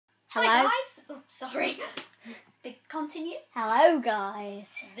Hello. Hi guys. Oh, sorry. Continue. Hello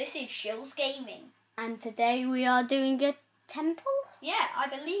guys. This is Shills Gaming. And today we are doing a temple? Yeah, I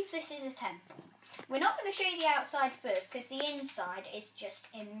believe this is a temple. We're not going to show you the outside first because the inside is just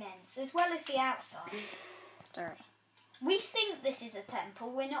immense, as well as the outside. Sorry. We think this is a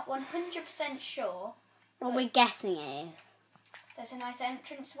temple. We're not 100% sure. Well, we're guessing it is. There's a nice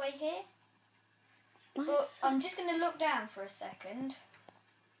entranceway here. Nice. But I'm just going to look down for a second.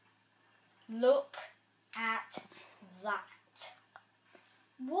 Look at that.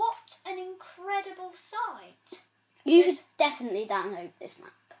 What an incredible sight. You should definitely download this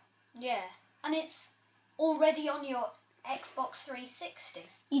map. Yeah, and it's already on your Xbox 360.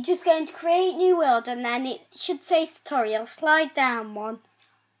 You're just going to create new world and then it should say tutorial, slide down one,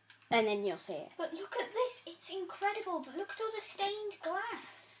 and then you'll see it. But look at this, it's incredible. Look at all the stained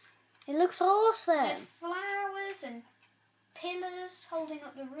glass. It looks awesome. There's flowers and pillars holding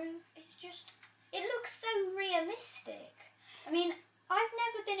up the roof. It looks so realistic. I mean, I've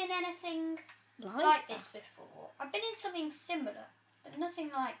never been in anything like this before. I've been in something similar, but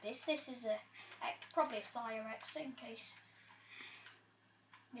nothing like this. This is probably a fire exit in case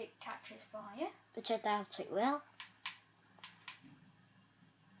it catches fire. Which I doubt it will.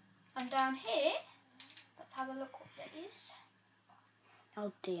 And down here, let's have a look what that is.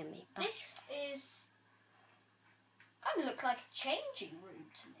 Oh dear me. This is kind of looks like a changing room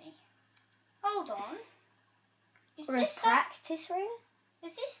to me. Hold on. Is Or a this practice room?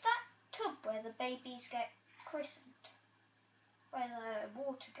 Is this that tub where the babies get christened? Where the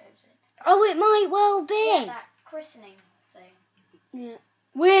water goes in? Oh, it might well be. Yeah, that christening thing. Yeah.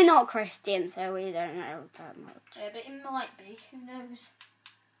 We're not Christian, so we don't know that much. Yeah, but it might be. Who knows?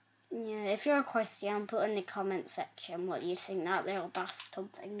 Yeah, if you're a Christian, put in the comment section what you think that little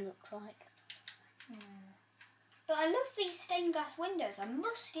bathtub thing looks like. But I love these stained glass windows. I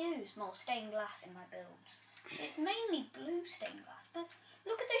must use more stained glass in my builds. It's mainly blue stained glass, but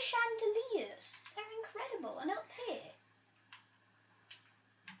look at the chandeliers. They're incredible. And up here,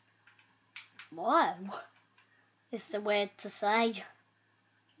 Whoa, is the word to say.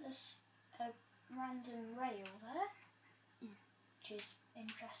 there's a random rail there, which is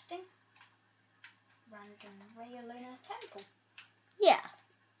interesting. Random rail in a temple. Yeah.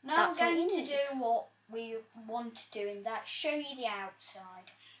 Now That's I'm what going you to need. do what we want to do in that. Show you the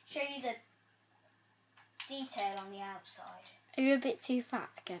outside. Show you the detail on the outside. Are you a bit too fat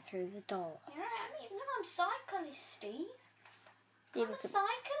to get through the door? Yeah, I mean, I'm a cyclist, Steve. Yeah, I'm a but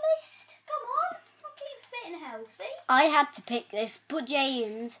cyclist. Come on. I'll keep fit and healthy. I had to pick this, but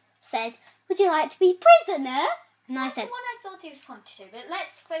James said, "Would you like to be prisoner?" And I That's said, the one I thought he was pointing to, but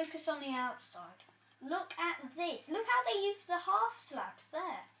let's focus on the outside. Look at this. Look how they use the half slabs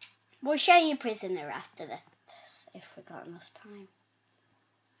there. "We'll show you prisoner after this, if we've got enough time."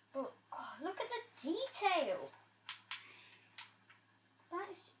 But look at the detail.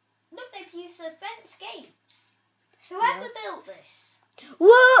 Look, they've used the fence gates. Whoever built this,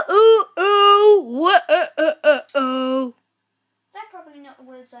 Whoa! they're probably not the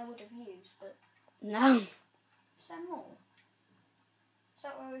words I would have used, but No. is there more? Is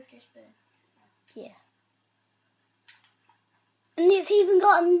that where we've just been? Yeah. And it's even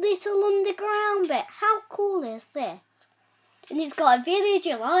got a little underground bit. How cool is this? And it's got a village,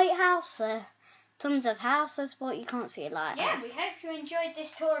 a lighthouse, tons of houses, but you can't see a lighthouse. Yeah, we hope you enjoyed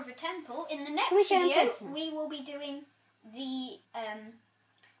this tour of a temple. In the Can we next show video, this? we will be doing the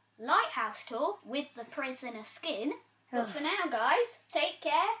lighthouse tour with the prisoner skin. But for now, guys, take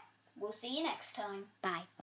care. We'll see you next time. Bye.